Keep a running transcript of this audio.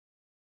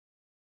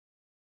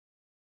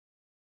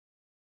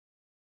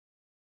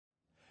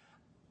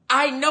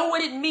I know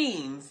what it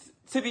means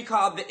to be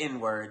called the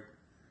N-word.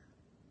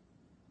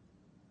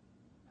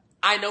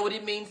 I know what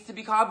it means to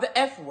be called the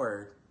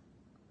F-word.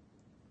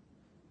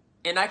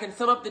 And I can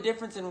sum up the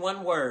difference in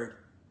one word.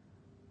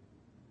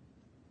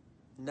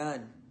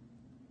 None.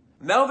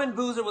 Melvin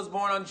Boozer was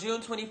born on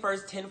June 21st,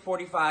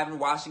 1045 in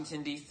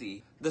Washington,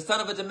 D.C. The son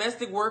of a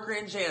domestic worker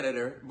and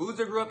janitor,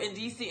 Boozer grew up in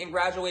D.C. and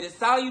graduated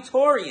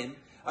salutatorian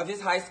of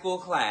his high school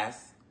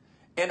class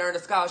and earned a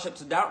scholarship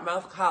to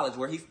Dartmouth College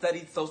where he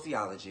studied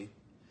sociology.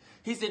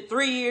 He spent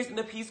 3 years in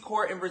the Peace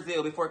Corps in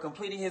Brazil before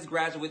completing his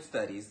graduate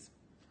studies.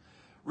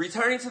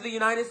 Returning to the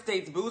United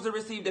States, Boozer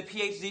received a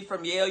PhD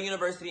from Yale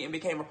University and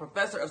became a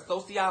professor of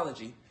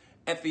sociology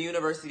at the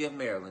University of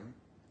Maryland.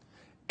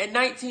 In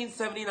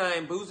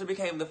 1979, Boozer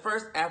became the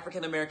first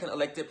African-American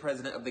elected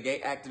president of the Gay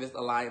Activist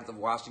Alliance of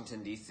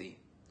Washington, D.C.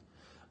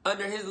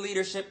 Under his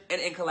leadership and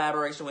in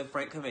collaboration with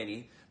Frank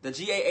Kameny, the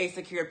GAA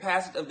secured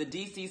passage of the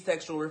D.C.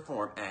 Sexual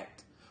Reform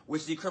Act,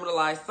 which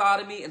decriminalized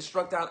sodomy and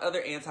struck down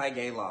other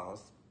anti-gay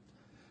laws.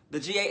 The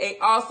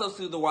GAA also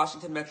sued the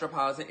Washington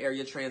Metropolitan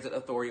Area Transit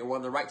Authority and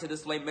won the right to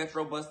display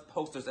Metro bus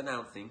posters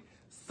announcing,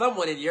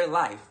 "Someone in your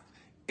life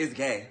is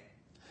gay."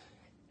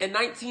 In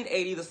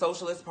 1980, the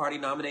Socialist Party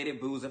nominated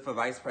Boozer for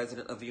Vice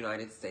President of the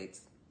United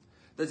States.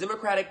 The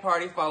Democratic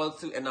Party followed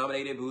suit and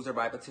nominated Boozer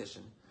by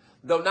petition.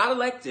 Though not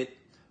elected,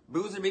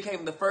 Boozer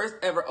became the first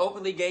ever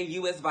openly gay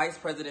U.S. vice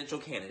presidential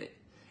candidate.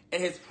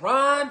 In his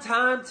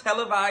prime-time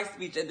televised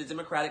speech at the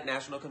Democratic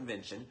National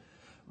Convention,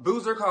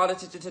 Boozer called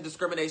attention to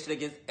discrimination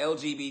against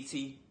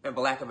LGBT and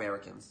Black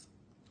Americans.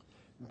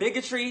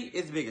 Bigotry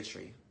is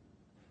bigotry.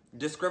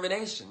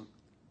 Discrimination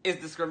is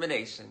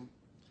discrimination.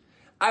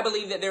 I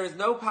believe that there is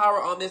no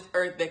power on this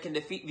earth that can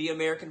defeat the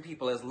American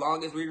people as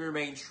long as we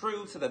remain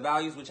true to the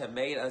values which have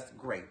made us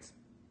great.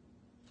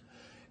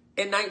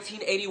 In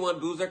 1981,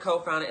 Boozer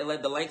co-founded and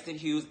led the Langston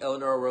Hughes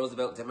Eleanor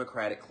Roosevelt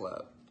Democratic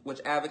Club, which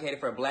advocated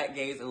for Black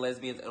gays and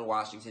lesbians in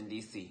Washington,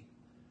 D.C.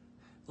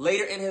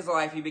 Later in his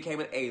life, he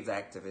became an AIDS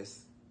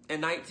activist. In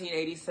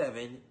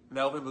 1987,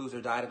 Melvin Boozer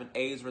died of an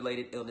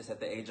AIDS-related illness at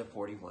the age of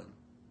 41.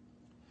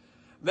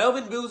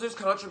 Melvin Boozer's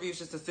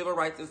contributions to civil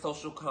rights and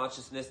social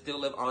consciousness still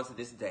live on to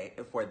this day,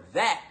 and for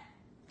that,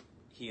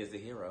 he is a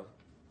hero.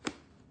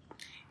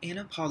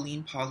 Anna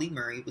Pauline Pauli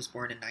Murray was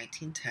born in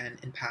 1910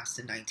 and passed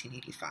in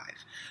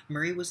 1985.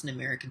 Murray was an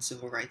American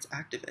civil rights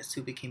activist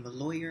who became a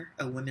lawyer,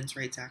 a women's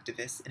rights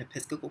activist, an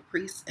Episcopal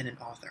priest, and an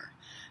author.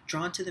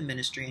 Drawn to the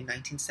ministry in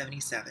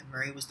 1977,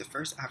 Murray was the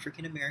first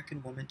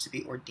African-American woman to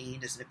be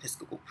ordained as an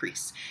Episcopal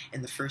priest,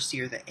 and the first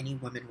year that any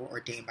women were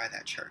ordained by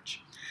that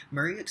church.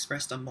 Murray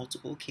expressed on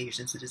multiple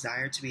occasions a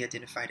desire to be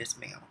identified as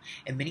male,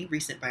 and many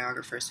recent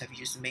biographers have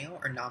used male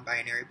or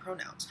non-binary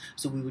pronouns,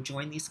 so we will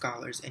join these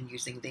scholars in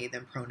using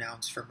they-them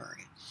pronouns for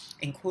Murray.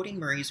 In quoting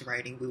Murray's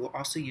writing, we will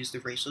also use the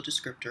racial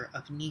descriptor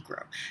of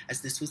Negro,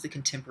 as this was the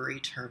contemporary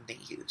term they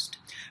used.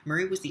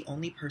 Murray was the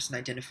only person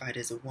identified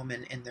as a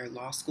woman in their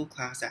law school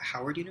class at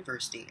Howard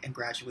University and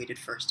graduated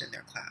first in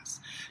their class.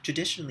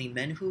 Traditionally,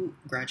 men who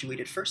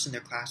graduated first in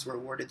their class were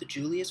awarded the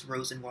Julius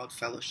Rosenwald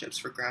Fellowships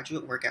for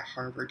graduate work at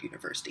Harvard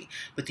University,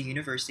 but the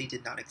university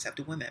did not accept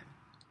women.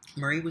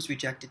 Murray was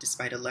rejected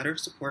despite a letter of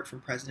support from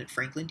President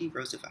Franklin D.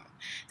 Roosevelt.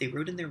 They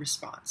wrote in their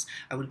response,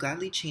 "I would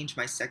gladly change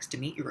my sex to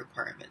meet your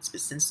requirements,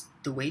 but since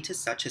the way to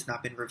such has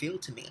not been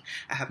revealed to me,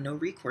 I have no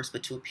recourse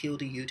but to appeal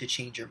to you to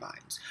change your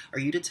minds. Are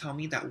you to tell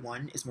me that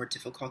one is more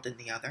difficult than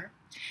the other?"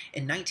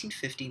 In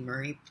 1950,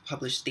 Murray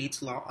published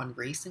States Law on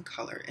Race and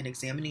Color, an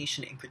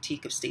examination and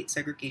critique of state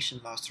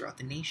segregation laws throughout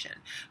the nation.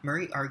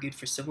 Murray argued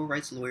for civil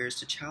rights lawyers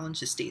to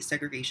challenge the state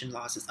segregation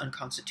laws as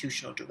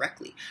unconstitutional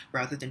directly,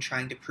 rather than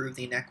trying to prove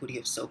the inequity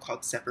of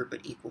so-called separate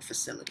but equal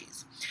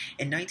facilities.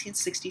 In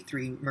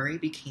 1963, Murray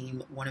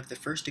became one of the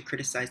first to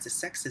criticize the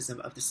sexism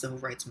of the civil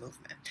rights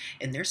movement.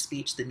 In their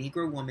speech, The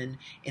Negro Woman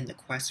in the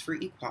Quest for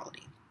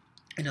Equality,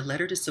 in a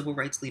letter to civil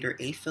rights leader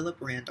A. Philip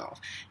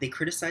Randolph, they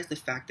criticized the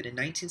fact that in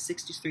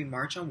 1963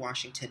 March on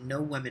Washington,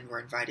 no women were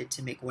invited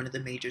to make one of the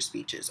major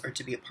speeches or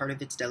to be a part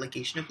of its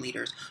delegation of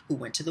leaders who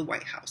went to the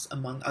White House.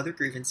 Among other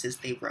grievances,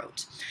 they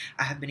wrote,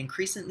 "I have been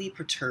increasingly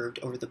perturbed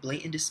over the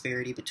blatant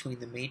disparity between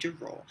the major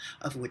role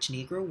of which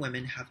Negro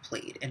women have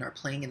played and are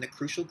playing in the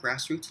crucial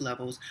grassroots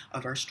levels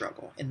of our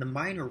struggle, and the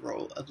minor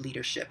role of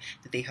leadership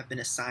that they have been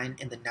assigned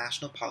in the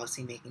national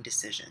policy-making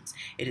decisions.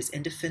 It is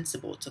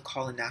indefensible to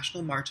call a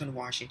national march on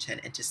Washington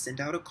and to send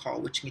out a call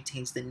which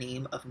contains the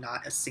name of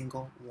not a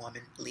single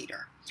woman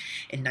leader."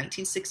 In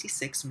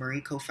 1966,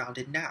 Murray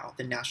co-founded NOW,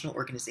 the National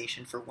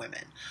Organization for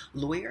Women.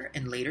 Lawyer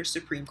and later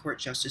Supreme Court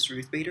Justice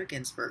Ruth Bader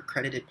Ginsburg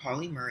credited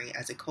Pauli Murray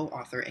as a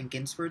co-author in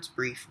Ginsburg's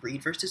brief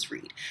Reed v.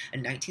 Reed, a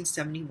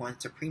 1971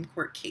 Supreme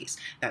Court case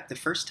that the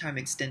first time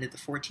extended the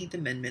 14th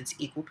Amendment's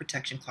Equal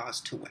Protection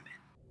Clause to women.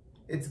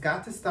 It's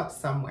got to stop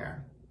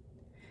somewhere,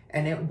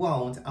 and it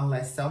won't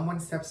unless someone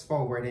steps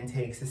forward and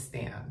takes a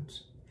stand.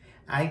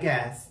 I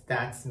guess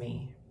that's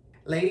me.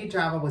 Lady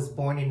Java was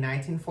born in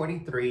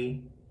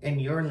 1943 in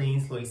New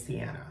Orleans,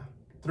 Louisiana.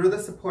 Through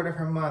the support of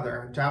her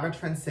mother, Java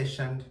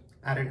transitioned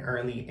at an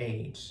early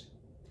age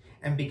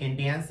and began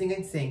dancing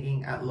and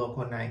singing at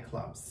local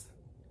nightclubs.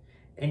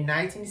 In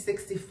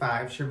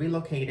 1965, she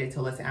relocated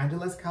to Los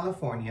Angeles,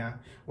 California,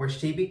 where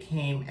she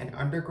became an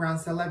underground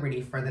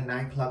celebrity for the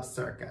nightclub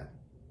circuit.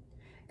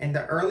 In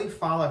the early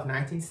fall of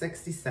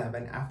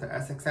 1967, after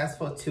a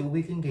successful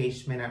 2-week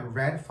engagement at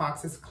Red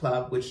Fox's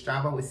club, which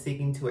Java was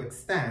seeking to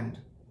extend,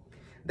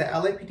 the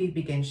LAPD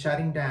began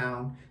shutting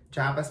down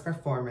Java's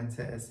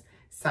performances,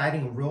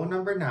 citing Rule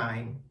Number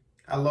 9,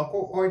 a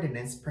local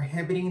ordinance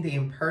prohibiting the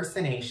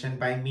impersonation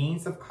by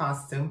means of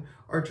costume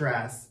or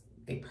dress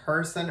a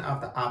person of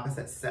the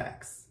opposite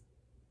sex,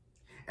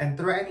 and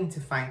threatening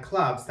to find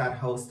clubs that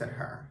hosted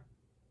her.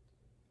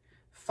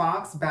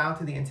 Fox bowed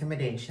to the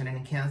intimidation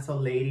and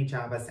canceled Lady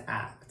Java's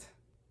act.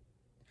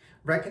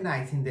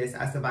 Recognizing this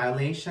as a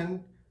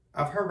violation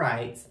of her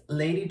rights,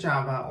 Lady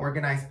Java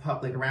organized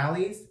public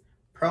rallies,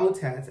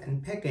 protests,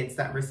 and pickets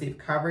that received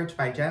coverage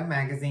by Jet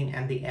Magazine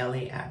and the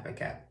LA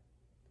Advocate.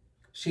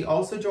 She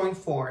also joined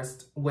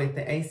forces with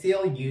the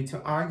ACLU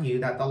to argue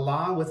that the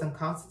law was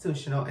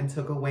unconstitutional and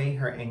took away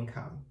her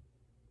income.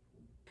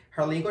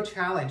 Her legal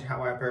challenge,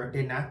 however,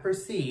 did not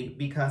proceed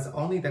because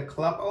only the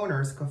club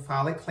owners could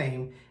file a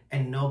claim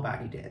and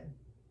nobody did.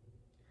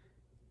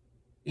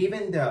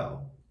 Even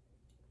though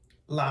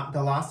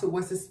the lawsuit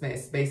was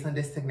dismissed based on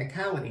this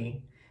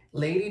technicality,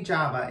 Lady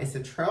Java is a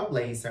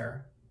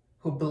trailblazer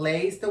who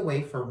blazed the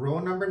way for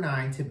Rule Number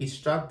 9 to be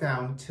struck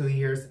down 2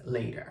 years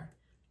later.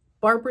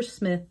 Barbara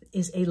Smith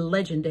is a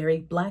legendary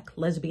Black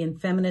lesbian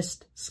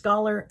feminist,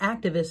 scholar,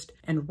 activist,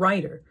 and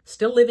writer,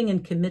 still living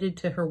and committed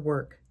to her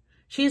work.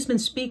 She has been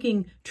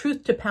speaking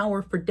truth to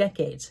power for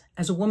decades,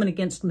 as a woman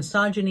against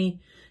misogyny,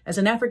 as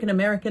an African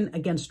American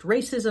against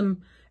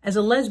racism, as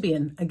a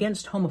lesbian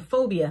against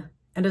homophobia,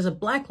 and as a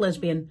Black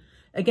lesbian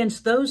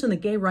against those in the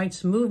gay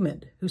rights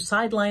movement who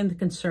sideline the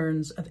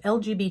concerns of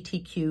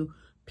LGBTQ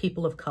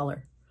people of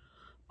color.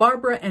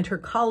 Barbara and her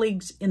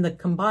colleagues in the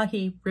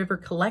Combahee River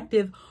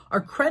Collective are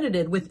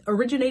credited with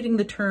originating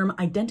the term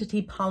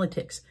identity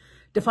politics,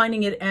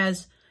 defining it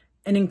as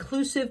an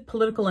inclusive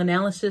political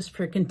analysis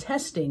for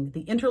contesting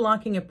the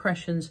interlocking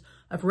oppressions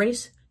of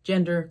race,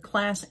 gender,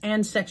 class,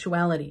 and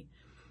sexuality.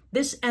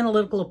 This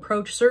analytical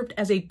approach served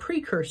as a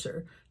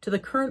precursor to the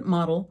current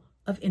model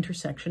of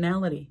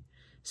intersectionality.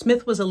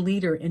 Smith was a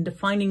leader in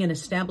defining and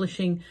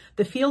establishing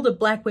the field of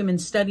Black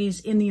women's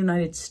studies in the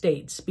United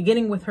States,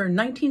 beginning with her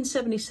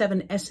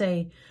 1977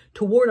 essay,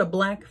 Toward a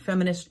Black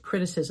Feminist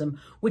Criticism,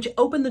 which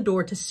opened the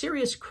door to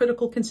serious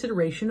critical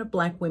consideration of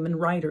Black women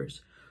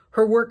writers.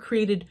 Her work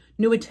created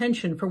new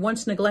attention for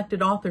once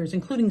neglected authors,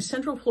 including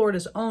Central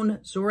Florida's own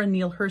Zora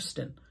Neale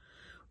Hurston.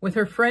 With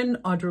her friend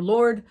Audre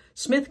Lorde,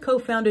 Smith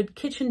co-founded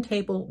Kitchen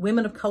Table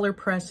Women of Color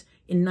Press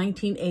in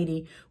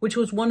 1980, which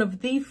was one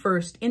of the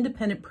first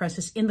independent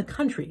presses in the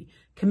country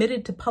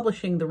committed to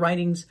publishing the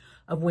writings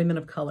of women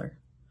of color.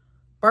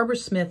 Barbara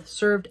Smith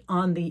served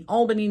on the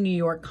Albany, New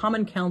York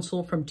Common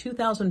Council from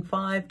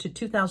 2005 to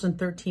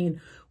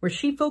 2013, where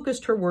she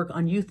focused her work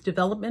on youth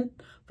development,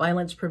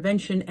 violence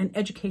prevention, and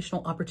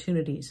educational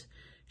opportunities.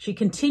 She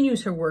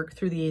continues her work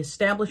through the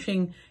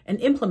establishing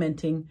and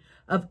implementing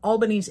of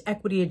Albany's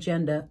Equity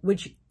Agenda,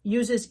 which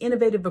uses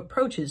innovative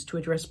approaches to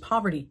address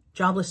poverty,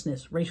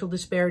 joblessness, racial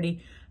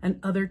disparity, and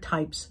other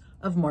types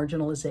of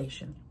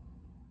marginalization.